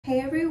Hey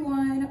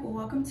everyone,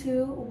 welcome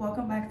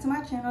back to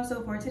my channel.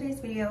 So for today's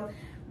video,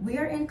 we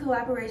are in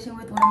collaboration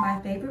with one of my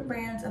favorite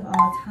brands of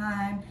all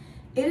time.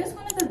 It is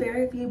one of the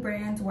very few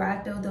brands where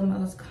I feel the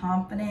most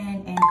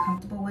confident and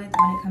comfortable with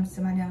when it comes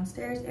to my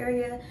downstairs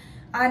area.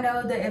 I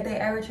know that if they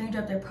ever change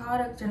up their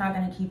products, they're not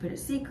going to keep it a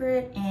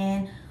secret,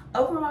 and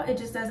overall it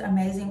just does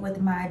amazing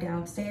with my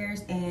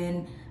downstairs.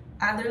 And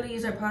I literally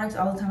use their products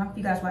all the time. If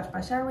you guys watch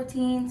my shower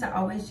routines, I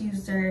always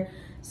use their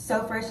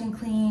So Fresh and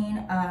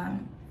Clean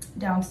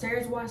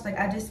downstairs wash. Like,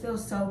 I just feel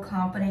so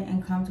confident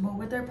and comfortable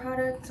with their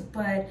products.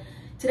 But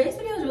today's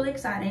video is really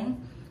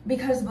exciting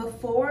because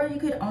before you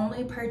could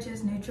only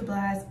purchase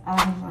Nutrablast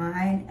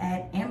online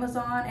at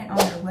Amazon and on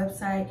their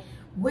website,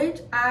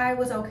 which I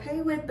was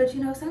okay with. But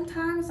you know,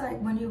 sometimes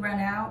like when you run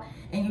out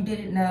and you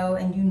didn't know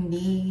and you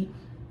need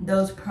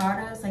those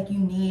products, like you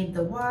need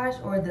the wash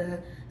or the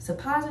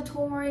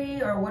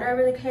suppository or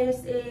whatever the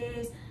case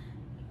is,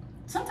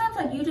 sometimes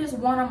like you just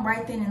want them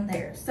right then and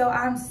there. So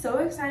I'm so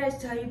excited to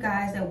tell you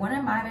guys that one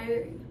of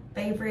my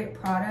favorite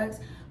products,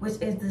 which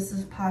is the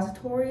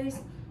suppositories.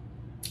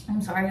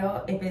 I'm sorry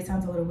y'all if it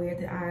sounds a little weird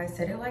that I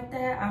said it like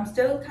that. I'm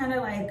still kind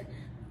of like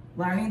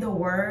learning the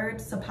word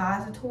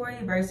suppository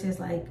versus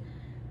like,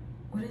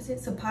 what is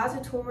it?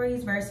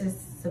 Suppositories versus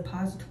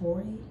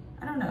suppository.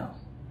 I don't know.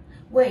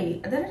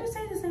 Wait, did I just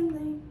say the same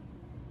thing?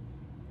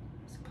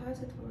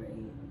 Suppository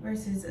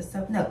versus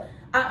a no,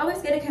 I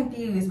always get it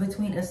confused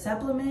between a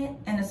supplement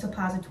and a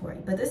suppository,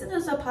 but this is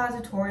a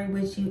suppository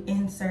which you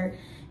insert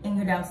in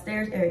your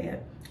downstairs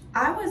area.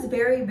 I was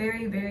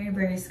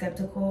very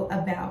skeptical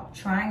about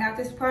trying out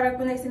this product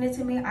when they sent it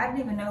to me. I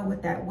didn't even know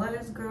what that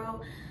was,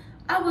 girl.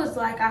 I was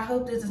like, I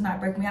hope this does not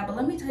break me out. But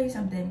let me tell you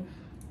something,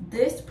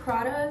 this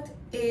product,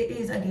 it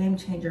is a game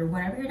changer.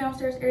 Whenever your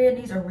downstairs area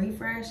needs a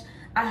refresh,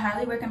 I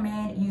highly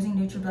recommend using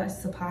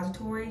Nutrablast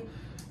suppository.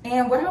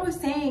 And what I was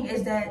saying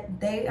is that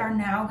they are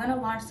now going to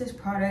launch this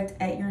product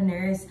at your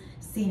nearest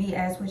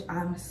CVS, which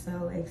I'm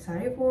so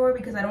excited for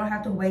because I don't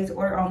have to wait to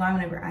order online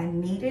whenever I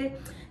need it.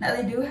 Now,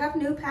 they do have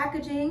new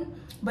packaging,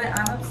 but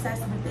I'm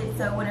obsessed with it.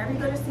 So whenever you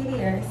go to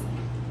CVS,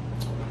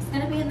 it's going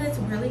to be in this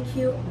really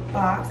cute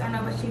box. I don't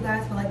know what you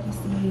guys feel like you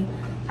see.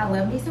 I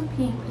love me some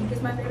pink. Pink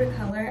is my favorite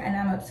color, and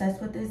I'm obsessed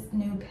with this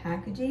new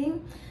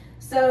packaging.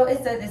 So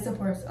it says it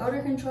supports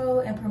odor control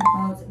and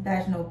promotes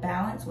vaginal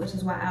balance, which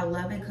is why I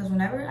love it, because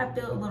whenever I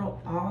feel a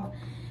little off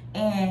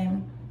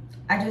and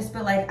I just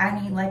feel like I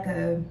need like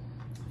a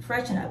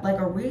freshen up, like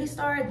a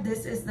restart,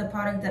 this is the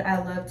product that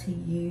I love to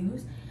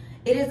use.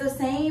 It is the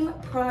same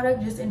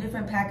product, just in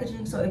different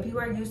packaging. So if you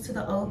are used to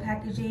the old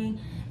packaging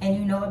and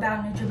you know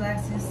about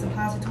Nutrablast's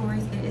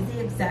suppositories, it is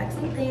the exact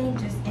same thing,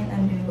 just in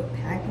a new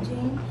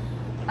packaging.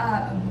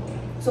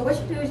 So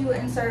what you do is you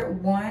insert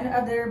one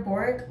of their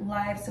Boric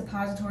Live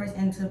suppositories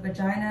into the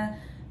vagina.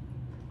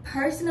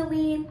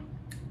 Personally,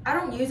 I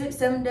don't use it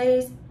 7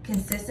 days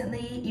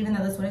consistently, even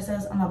though that's what it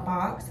says on the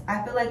box.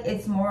 I feel like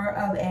it's more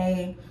of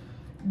a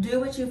do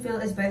what you feel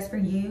is best for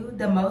you.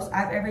 The most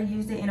I've ever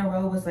used it in a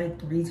row was like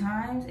 3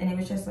 times, and it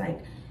was just like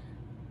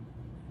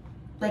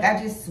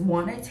I just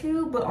wanted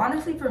to. But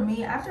honestly, for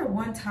me, after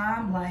one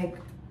time, like,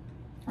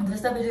 this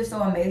stuff is just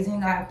so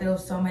amazing. I feel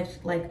so much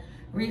like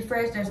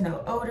refresh. There's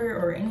no odor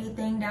or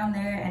anything down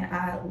there, and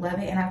I love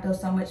it, and I feel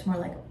so much more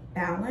like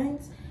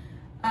balanced.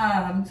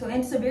 So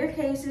in severe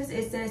cases,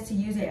 it says to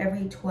use it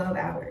every 12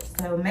 hours.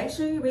 So make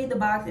sure you read the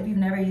box if you've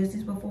never used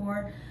this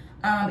before.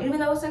 Even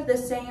though it's like the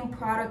same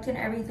product and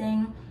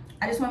everything,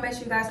 I just want to make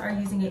sure you guys are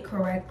using it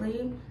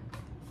correctly.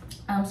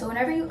 So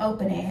whenever you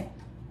open it,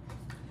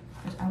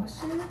 which I will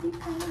share with you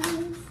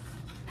guys,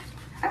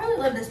 I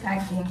really love this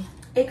packaging.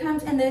 It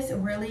comes in this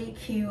really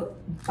cute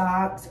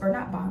box, or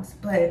not box,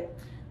 but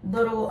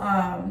little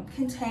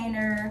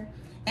container,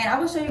 and I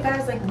will show you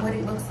guys like what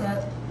it looks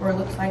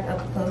like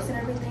up close and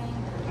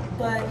everything.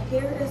 But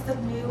here is the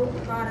new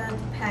product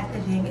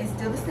packaging. It's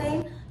still the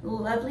same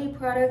lovely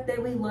product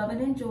that we love and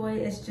enjoy.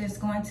 It's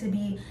just going to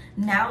be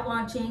now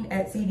launching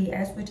at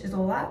CVS, which is a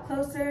lot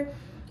closer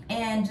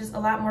and just a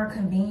lot more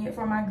convenient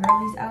for my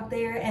girlies out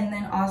there. And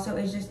then also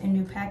it's just in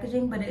new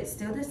packaging, but it's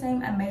still the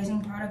same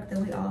amazing product that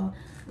we all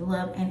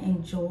love and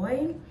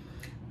enjoy.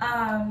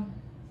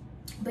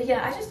 But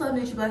yeah, I just love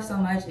Nutrablast so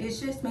much. It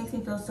just makes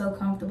me feel so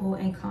comfortable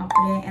and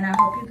confident, and I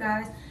hope you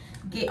guys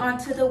get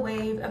onto the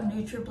wave of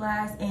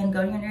Nutrablast and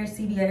go to your nearest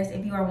CVS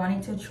if you are wanting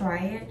to try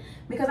it.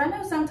 Because I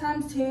know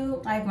sometimes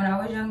too, like when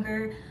I was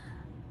younger,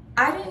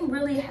 I didn't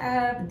really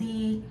have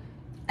the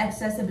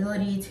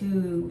accessibility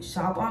to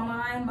shop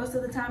online most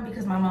of the time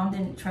because my mom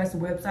didn't trust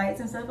websites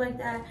and stuff like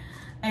that.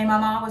 And my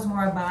mom was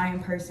more a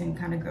buying person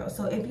kind of girl.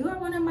 So if you are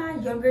one of my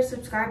younger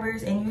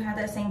subscribers and you have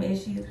that same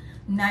issue,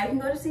 now you can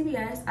go to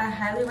CVS. I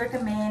highly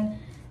recommend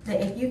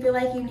that if you feel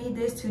like you need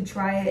this, to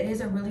try it. It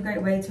is a really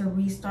great way to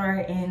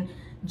restart and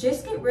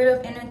just get rid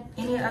of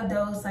any of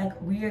those like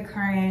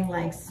reoccurring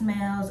like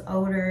smells,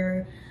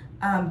 odor,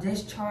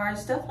 discharge,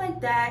 stuff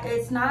like that.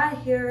 It's not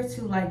here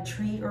to like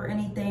treat or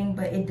anything,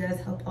 but it does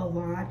help a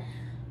lot.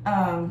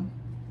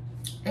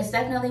 It's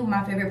definitely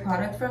my favorite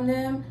product from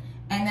them.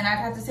 And then I'd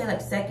have to say, like,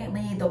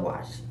 secondly, the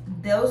wash.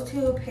 those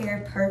two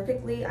pair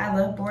perfectly. I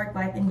love Boric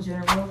Life in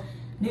general.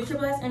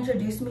 Nutrablast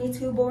introduced me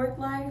to Boric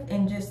Life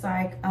and just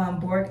like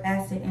boric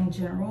acid in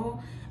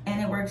general, and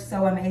it works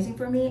so amazing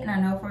for me, and I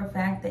know for a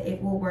fact that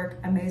it will work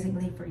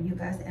amazingly for you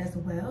guys as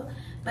well.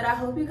 But I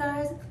hope you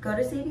guys go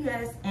to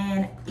CVS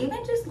and even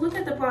just look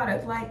at the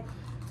product, like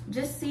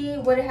just see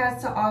what it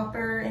has to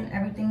offer and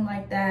everything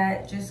like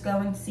that. Just go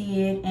and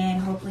see it,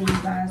 and hopefully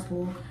you guys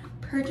will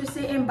purchase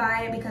it and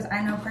buy it, because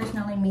I know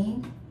personally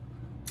me,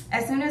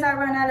 as soon as I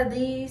run out of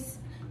these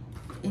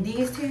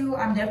two,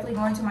 I'm definitely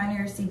going to my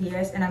nearest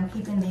CVS, and I'm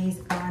keeping these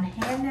on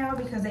hand now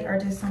because they are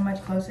just so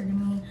much closer to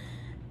me,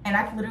 and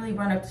I can literally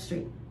run up the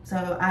street.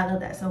 So I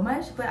love that so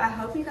much. But I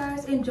hope you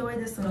guys enjoyed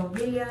this little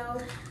video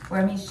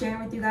where me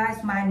sharing with you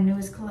guys my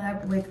newest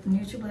collab with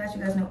Nutrablast.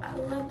 You guys know I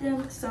love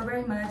them so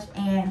very much,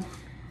 and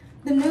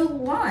the new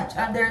launch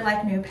of their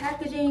like new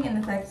packaging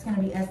and the fact it's going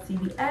to be at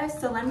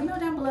CVS. So let me know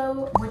down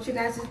below what you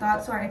guys'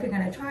 thoughts are, if you're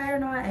going to try it or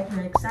not, if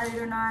you're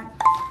excited or not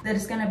that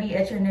it's going to be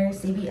at your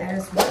nearest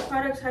CVS. What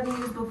products have you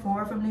used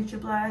before from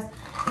Nutrablast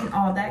and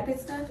all that good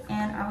stuff.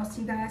 And I will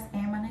see you guys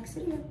in my next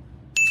video.